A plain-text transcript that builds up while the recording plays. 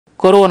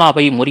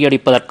கொரோனாவை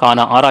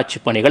முறியடிப்பதற்கான ஆராய்ச்சி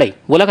பணிகளை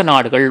உலக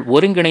நாடுகள்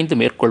ஒருங்கிணைந்து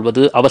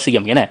மேற்கொள்வது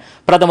அவசியம் என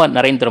பிரதமர்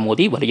நரேந்திர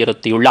மோடி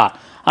வலியுறுத்தியுள்ளார்.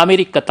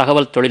 அமெரிக்க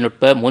தகவல்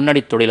தொழில்நுட்ப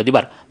முன்னணி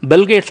தொழிலதிபர்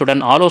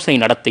பில்கேட்ஸுடன் ஆலோசனை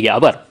நடத்திய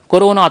அவர்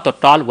கொரோனா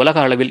தொற்றால் உலக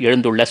அளவில்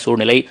எழுந்துள்ள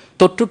சூழ்நிலை,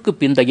 தொற்றுக்கு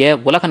பிந்தைய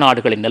உலக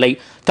நாடுகளின் நிலை,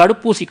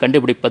 தடுப்பூசி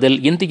கண்டுபிடிப்பதில்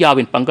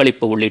இந்தியாவின்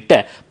பங்களிப்பு உள்ளிட்ட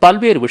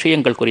பல்வேறு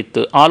விஷயங்கள்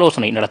குறித்து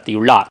ஆலோசனை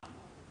நடத்தியுள்ளார்.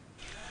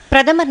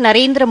 பிரதமர்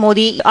நரேந்திர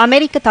மோடி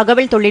அமெரிக்க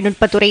தகவல்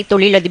தொழில்நுட்பத்துறை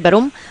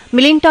தொழிலதிபரும்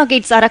மிலிண்டா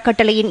கேட்ஸ்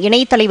அறக்கட்டளையின்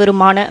இணைத்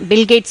தலைவருமான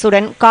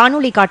பில்கேட்ஸுடன்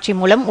காணொலி காட்சி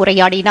மூலம்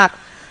உரையாடினார்.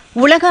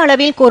 உலக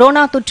அளவில்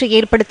கொரோனா தொற்று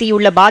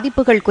ஏற்படுத்தியுள்ள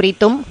பாதிப்புகள்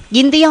குறித்தும்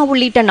இந்தியா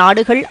உள்ளிட்ட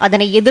நாடுகள்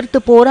அதனை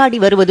எதிர்த்து போராடி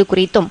வருவது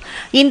குறித்தும்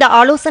இந்த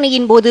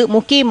ஆலோசனையின் போது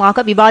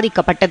முக்கியமாக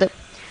விவாதிக்கப்பட்டது.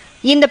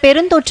 இந்த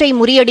பெருந்தொற்றை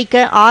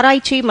முறியடிக்க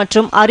ஆராய்ச்சி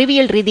மற்றும்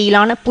அறிவியல்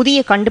ரீதியிலான புதிய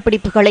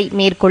கண்டுபிடிப்புகளை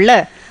மேற்கொள்ள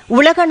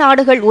உலக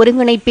நாடுகள்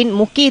ஒருங்கிணைப்பின்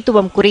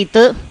முக்கியத்துவம்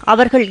குறித்து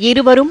அவர்கள்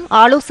இருவரும்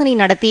ஆலோசனை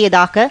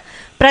நடத்தியதாக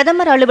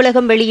பிரதமர்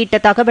அலுவலகம் வெளியிட்ட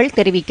தகவல்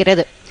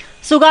தெரிவிக்கிறது.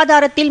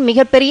 சுகாதாரத்தில்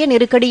மிகப்பெரிய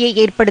நெருக்கடியை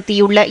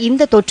ஏற்படுத்தியுள்ள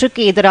இந்த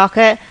தொற்றுக்கு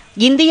எதிராக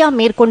இந்தியா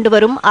மேற்கொண்டு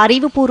வரும்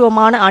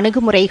அறிவுபூர்வமான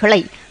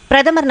அணுகுமுறைகளை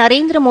பிரதமர்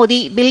நரேந்திர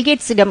மோடி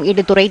பில்கேட்ஸிடம்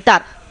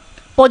எடுத்துரைத்தார்.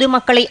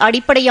 பொதுமக்களை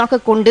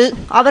அடிப்படையாக கொண்டு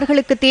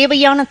அவர்களுக்கு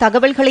தேவையான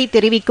தகவல்களை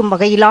தெரிவிக்கும்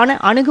வகையிலான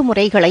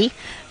அணுகுமுறைகளை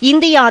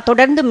இந்தியா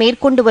தொடர்ந்து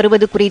மேற்கொண்டு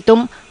வருவது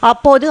குறித்தும்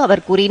அப்போது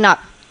அவர்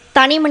கூறினார்.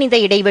 தனிமனித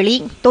இடைவெளி,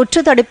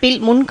 தொற்று தடுப்பில்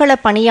முன்கள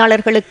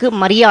பணியாளர்களுக்கு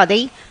மரியாதை,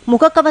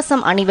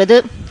 முகக்கவசம் அணிவது,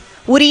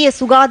 உரிய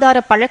சுகாதார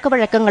பழக்க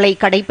வழக்கங்களை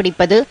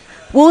கடைபிடிப்பது,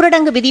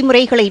 ஊரடங்கு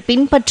விதிமுறைகளை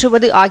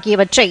பின்பற்றுவது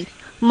ஆகியவற்றை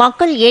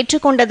மக்கள்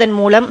ஏற்றுக்கொண்டதன்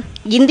மூலம்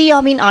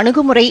இந்தியாவின்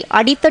அணுகுமுறை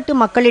அடித்தட்டு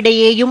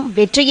மக்களிடையேயும்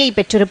வெற்றியை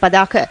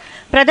பெற்றிருப்பதாக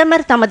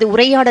பிரதமர் தமது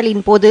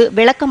உரையாடலின் போது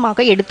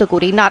விளக்கமாக எடுத்து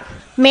கூறினார்.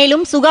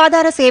 மேலும்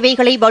சுகாதார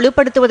சேவைகளை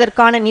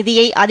வலுப்படுத்துவதற்கான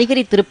நிதியை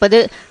அதிகரித்திருப்பது,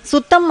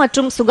 சுத்தம்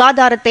மற்றும்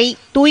சுகாதாரத்தை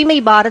தூய்மை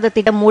பாரத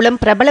திட்டம் மூலம்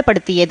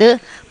பிரபலப்படுத்தியது,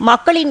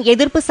 மக்களின்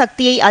எதிர்ப்பு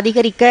சக்தியை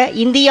அதிகரிக்க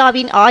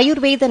இந்தியாவின்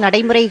ஆயுர்வேத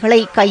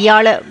நடைமுறைகளை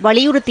கையாள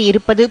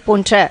வலியுறுத்தியிருப்பது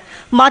போன்ற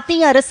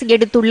மத்திய அரசு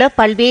எடுத்துள்ள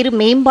பல்வேறு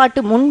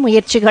மேம்பாட்டு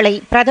முன்முயற்சிகளை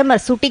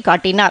பிரதமர்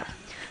சுட்டிக்காட்டினார்.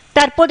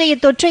 தற்போதைய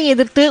தொற்றை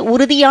எதிர்த்து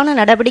உறுதியான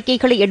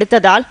நடவடிக்கைகளை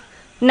எடுத்ததால்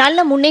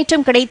நல்ல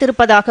முன்னேற்றம்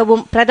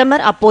கிடைத்திருப்பதாகவும்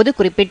பிரதமர் அப்போது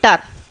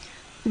குறிப்பிட்டார்.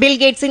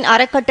 பில்கேட்ஸின்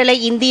அறக்கட்டளை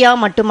இந்தியா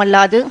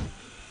மட்டுமல்லாது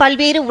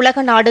பல்வேறு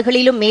உலக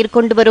நாடுகளிலும்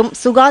மேற்கொண்டு வரும்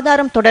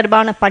சுகாதாரம்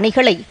தொடர்பான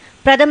பணிகளை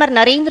பிரதமர்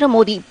நரேந்திர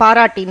மோடி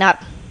பாராட்டினார்.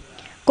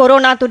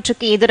 கொரோனா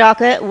தொற்றுக்கு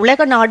எதிராக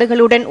உலக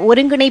நாடுகளுடன்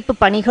ஒருங்கிணைப்பு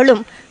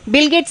பணிகளும்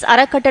பில்கேட்ஸ்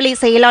அறக்கட்டளை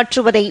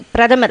செயலாற்றுவதை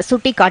பிரதமர்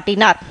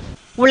சுட்டிக்காட்டினார்.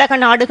 உலக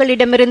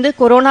நாடுகளிடமிருந்து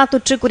கொரோனா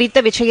தொற்று குறித்த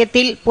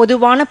விஷயத்தில்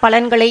பொதுவான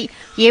பலன்களை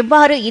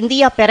எவ்வாறு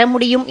இந்தியா பெற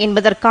முடியும்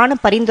என்பதற்கான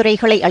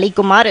பரிந்துரைகளை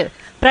அளிக்குமாறு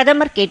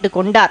பிரதமர்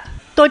கேட்டுக்கொண்டார்.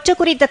 தொற்று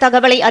குறித்த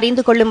தகவலை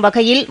அறிந்து கொள்ளும்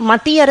வகையில்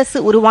மத்திய அரசு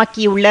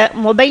உருவாக்கியுள்ள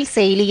மொபைல்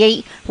செயலியை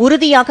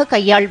உறுதியாக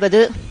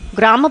கையாள்வது,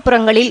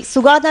 கிராமப்புறங்களில்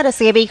சுகாதார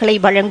சேவைகளை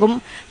வழங்கும்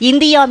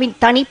இந்தியாவின்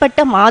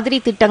தனிப்பட்ட மாதிரி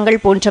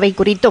திட்டங்கள் போன்றவை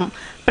குறித்தும்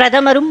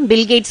பிரதமரும்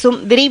பில்கேட்ஸும்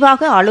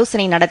விரிவாக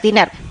ஆலோசனை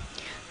நடத்தினர்.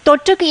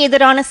 தொற்றுக்கு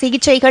எதிரான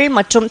சிகிச்சைகள்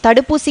மற்றும்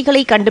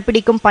தடுப்பூசிகளை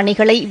கண்டுபிடிக்கும்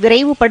பணிகளை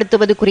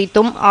விரைவுபடுத்துவது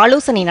குறித்தும்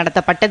ஆலோசனை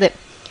நடத்தப்பட்டது.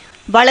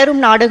 வளரும்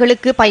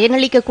நாடுகளுக்கு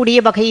பயனளிக்கக்கூடிய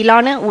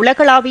வகையிலான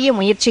உலகளாவிய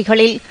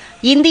முயற்சிகளில்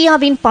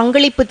இந்தியாவின்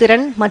பங்களிப்பு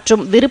திறன்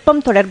மற்றும்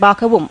விருப்பம்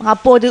தொடர்பாகவும்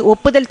அப்போது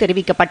ஒப்புதல்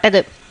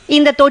தெரிவிக்கப்பட்டது.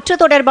 இந்த தொற்று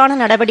தொடர்பான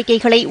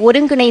நடவடிக்கைகளை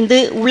ஒருங்கிணைந்து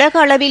உலக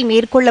அளவில்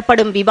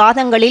மேற்கொள்ளப்படும்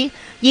விவாதங்களில்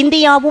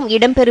இந்தியாவும்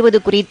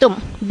இடம்பெறுவது குறித்தும்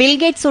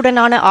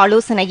பில்கேட்ஸுடனான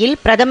ஆலோசனையில்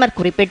பிரதமர்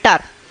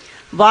குறிப்பிட்டார்.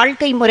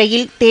 வாழ்க்கை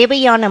முறையில்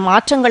தேவையான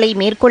மாற்றங்களை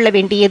மேற்கொள்ள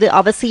வேண்டியது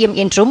அவசியம்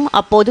என்றும்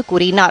அப்போது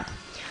கூறினார்.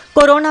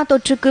 கொரோனா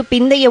தொற்றுக்கு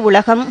பிந்தைய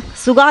உலகம்,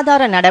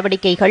 சுகாதார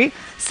நடவடிக்கைகள்,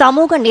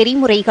 சமூக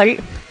நெறிமுறைகள்,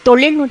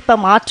 தொழில்நுட்ப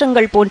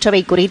மாற்றங்கள்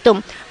போன்றவை குறித்தும்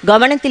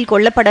கவனத்தில்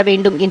கொள்ளப்பட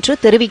வேண்டும் என்று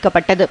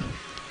தெரிவிக்கப்பட்டது.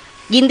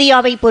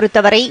 இந்தியாவை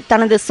பொறுத்தவரை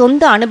தனது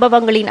சொந்த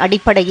அனுபவங்களின்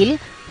அடிப்படையில்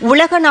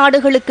உலக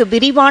நாடுகளுக்கு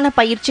விரிவான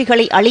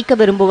பயிற்சிகளை அளிக்க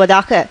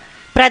விரும்புவதாக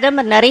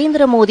பிரதமர்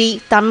நரேந்திர மோடி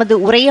தமது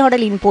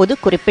உரையாடலின் போது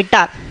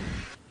குறிப்பிட்டார்.